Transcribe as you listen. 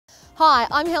Hi,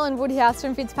 I'm Helen Woodhouse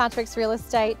from Fitzpatricks Real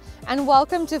Estate and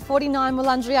welcome to 49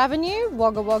 Wollundry Avenue,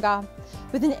 Wagga Wagga.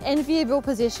 With an enviable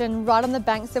position right on the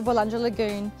banks of Wollundry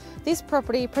Lagoon, this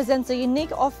property presents a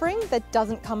unique offering that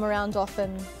doesn't come around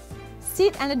often.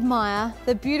 Sit and admire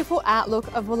the beautiful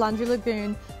outlook of Wollundry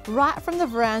Lagoon right from the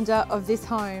veranda of this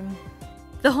home.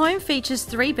 The home features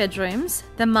 3 bedrooms,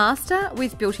 the master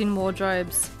with built-in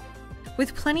wardrobes.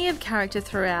 With plenty of character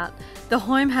throughout, the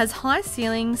home has high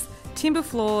ceilings, timber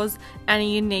floors and a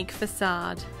unique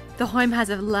facade. The home has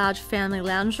a large family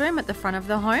lounge room at the front of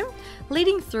the home,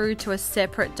 leading through to a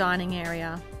separate dining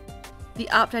area. The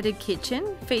updated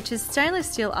kitchen features stainless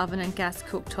steel oven and gas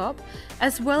cooktop,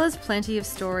 as well as plenty of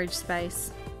storage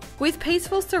space. With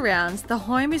peaceful surrounds, the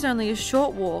home is only a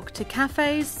short walk to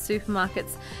cafes,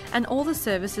 supermarkets and all the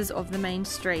services of the main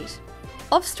street.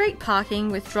 Off-street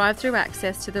parking with drive-through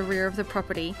access to the rear of the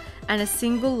property and a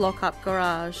single lock-up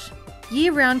garage.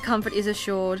 Year-round comfort is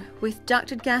assured with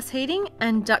ducted gas heating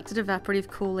and ducted evaporative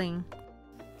cooling.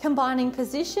 Combining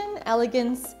position,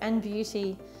 elegance and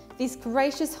beauty, this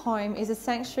gracious home is a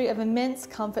sanctuary of immense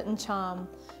comfort and charm.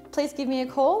 Please give me a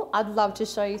call, I'd love to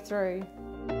show you through.